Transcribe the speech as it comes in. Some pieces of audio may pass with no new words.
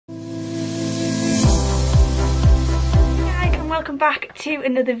back to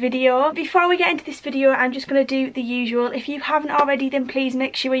another video. Before we get into this video, I'm just going to do the usual. If you haven't already, then please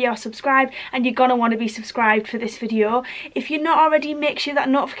make sure you're subscribed, and you're going to want to be subscribed for this video. If you're not already, make sure that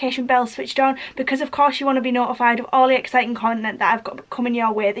notification bell is switched on, because of course you want to be notified of all the exciting content that I've got coming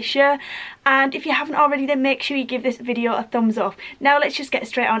your way this year. And if you haven't already, then make sure you give this video a thumbs up. Now let's just get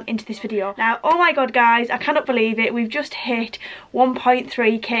straight on into this video. Now, oh my god guys, I cannot believe it, we've just hit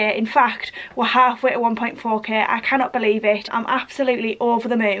 1.3k. In fact, we're halfway to 1.4k. I cannot believe it. I'm absolutely over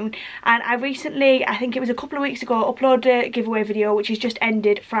the moon. And I recently, I think it was a couple of weeks ago, uploaded a giveaway video which has just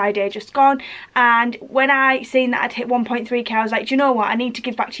ended Friday just gone, and when I seen that I'd hit 1.3k, I was like, do you know what, I need to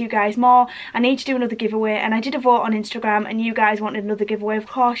give back to you guys more. I need to do another giveaway, and I did a vote on Instagram and you guys wanted another giveaway. Of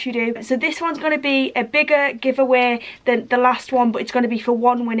course you do. So this one's going to be a bigger giveaway than the last one, but it's going to be for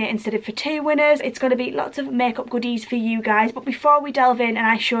one winner instead of for two winners. It's going to be lots of makeup goodies for you guys. But before we delve in and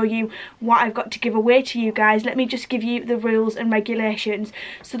I show you what I've got to give away to you guys, let me just give you the rules and regulations.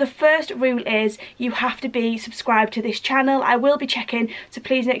 So the first rule is you have to be subscribed to this channel. I will be checking, so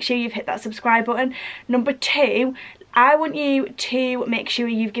please make sure you've hit that subscribe button. Number two, I want you to make sure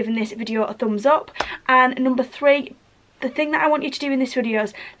you've given this video a thumbs up. And number three, the thing that I want you to do in this video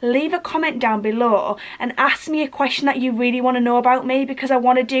is leave a comment down below and ask me a question that you really want to know about me, because I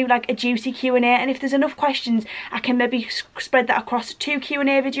want to do like a juicy Q&A, and if there's enough questions I can maybe spread that across 2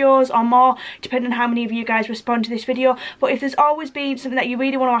 Q&A videos or more, depending on how many of you guys respond to this video. But if there's always been something that you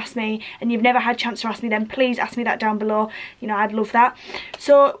really want to ask me and you've never had a chance to ask me, then please ask me that down below. You know, I'd love that.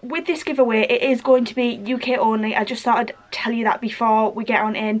 So with this giveaway, it is going to be UK only. I just thought I'd tell you that before we get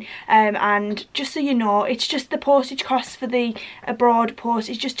on in, and just so you know, it's just the postage costs for the abroad post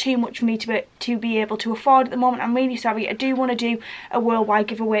is just too much for me to be able to afford at the moment. I'm really sorry. I do want to do a worldwide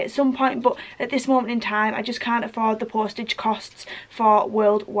giveaway at some point, but at this moment in time I just can't afford the postage costs for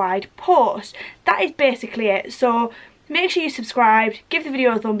worldwide post. That is basically it. So make sure you're subscribed, give the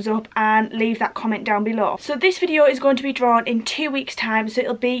video a thumbs up and leave that comment down below. So this video is going to be drawn in 2 weeks time, so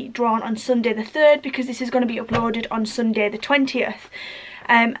it'll be drawn on Sunday the 3rd, because this is going to be uploaded on Sunday the 20th.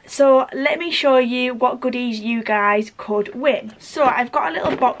 So let me show you what goodies you guys could win. So I've got a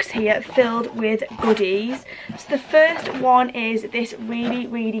little box here filled with goodies. So the first one is this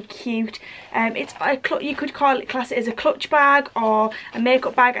really cute, it's you could class it as a clutch bag or a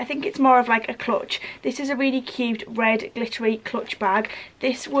makeup bag. I think it's more of like a clutch. This is a really cute red glittery clutch bag.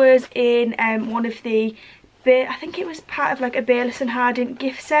 This was in one of the, I think it was part of like a Bayless and Harding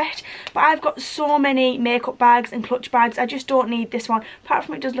gift set, but I've got so many makeup bags and clutch bags, I just don't need this one. Apart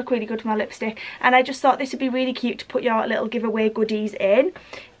from it does look really good with my lipstick, and I just thought this would be really cute to put your little giveaway goodies in.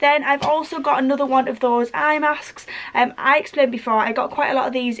 Then I've also got another one of those eye masks. I explained before, I got quite a lot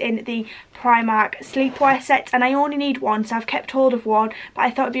of these in the Primark sleepwear sets, and I only need one, so I've kept hold of one, but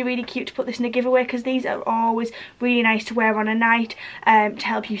I thought it'd be really cute to put this in a giveaway, because these are always really nice to wear on a night to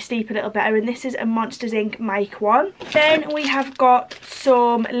help you sleep a little better. And this is a Monsters Inc. mic one. Then we have got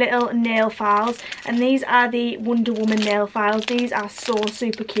some little nail files, and these are the Wonder Woman nail files. These are so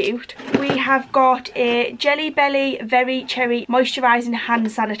super cute. We have got a Jelly Belly Very Cherry moisturising hand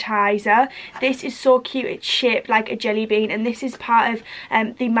sanitizer. This is so cute, it's shaped like a jelly bean, and this is part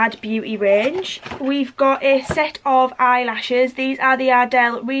of the Mad Beauty range. We've got a set of eyelashes. These are the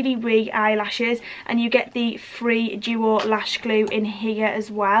Ardell Really Wee eyelashes, and you get the free duo lash glue in here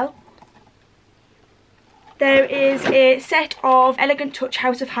as well. There is a set of Elegant Touch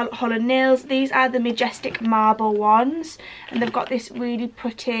House of Holland nails. These are the Majestic Marble ones, and they've got this really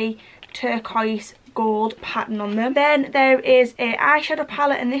pretty turquoise gold pattern on them. Then there is a eyeshadow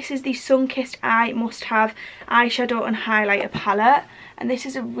palette, and this is the Sunkissed Eye Must Have eyeshadow and highlighter palette, and this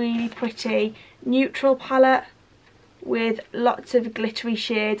is a really pretty neutral palette with lots of glittery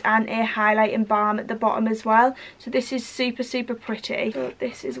shades and a highlight and balm at the bottom as well. So this is super pretty. So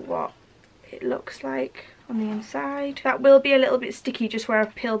this is what it looks like on the inside. That will be a little bit sticky just where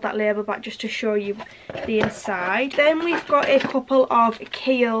I've peeled that label back, just to show you the inside. Then we've got a couple of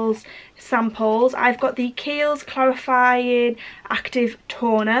Kiehl's samples. I've got the Kiehl's Clarifying Active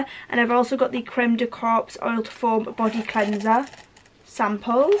Toner, and I've also got the Creme de Corps Oil to Foam Body Cleanser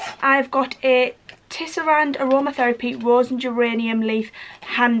samples. I've got a Tisserand Aromatherapy Rose and Geranium Leaf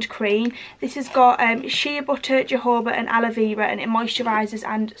Hand Cream. This has got shea butter, jojoba and aloe vera, and it moisturises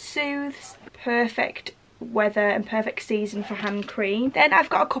and soothes. Perfect weather and perfect season for hand cream. Then I've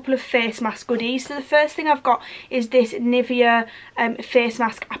got a couple of face mask goodies. So the first thing I've got is this Nivea face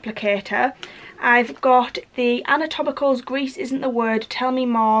mask applicator. I've got the Anatomicals Grease Isn't the Word Tell Me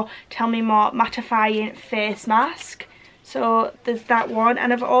More mattifying face mask. So there's that one,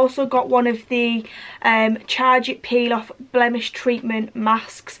 and I've also got one of the Charge It Peel Off Blemish Treatment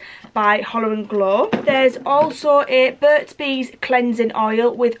Masks by Hollow & Glow. There's also a Burt's Bees Cleansing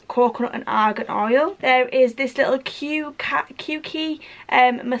Oil with coconut and argan oil. There is this little Key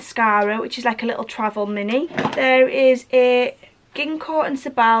mascara, which is like a little travel mini. There is a Ginkgo and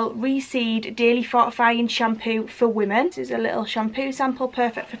Sabal Reseed Daily Fortifying Shampoo for Women. This is a little shampoo sample,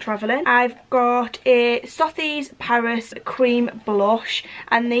 perfect for travelling. I've got a Sothy's Paris Cream Blush,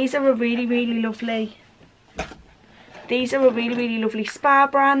 and these are a really lovely spa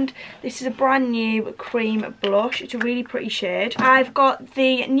brand. This is a brand new cream blush. It's a really pretty shade. I've got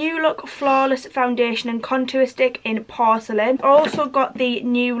the New Look Flawless Foundation and Contour Stick in Porcelain. I've also got the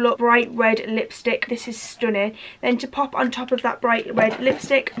New Look Bright Red Lipstick. This is stunning. Then to pop on top of that bright red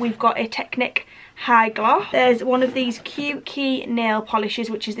lipstick, we've got a Technic High Gloss. There's one of these Cute Key nail polishes,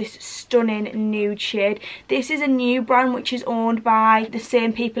 which is this stunning nude shade. This is a new brand which is owned by the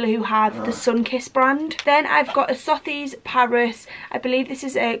same people who have the Sunkissed brand. Then I've got a Sothy's Paris, I believe this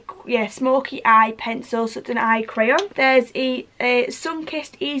is a smoky eye pencil, so it's an eye crayon. There's a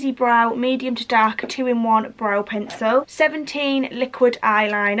Sunkissed Easy Brow Medium to Dark 2-in-1 brow pencil. 17 liquid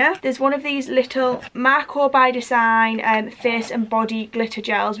eyeliner. There's one of these little Marco by Design face and body glitter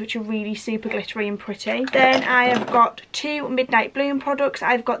gels, which are really super glittery and pretty. Then I have got two Midnight Bloom products.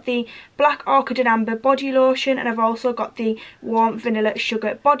 I've got the Black Orchid and Amber body lotion, and I've also got the Warm Vanilla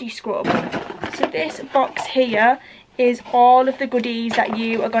Sugar body scrub. So this box here is all of the goodies that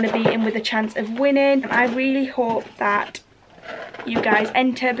you are going to be in with a chance of winning. I really hope that you guys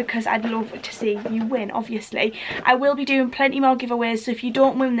enter, because I'd love to see you win. Obviously I will be doing plenty more giveaways, so if you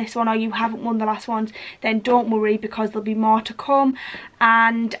don't win this one or you haven't won the last ones, then don't worry, because there'll be more to come.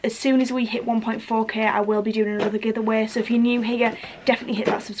 And as soon as we hit 1.4k, I will be doing another giveaway. So if you're new here, definitely hit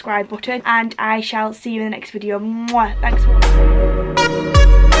that subscribe button, and I shall see you in the next video. Mwah. Thanks for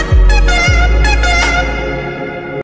watching.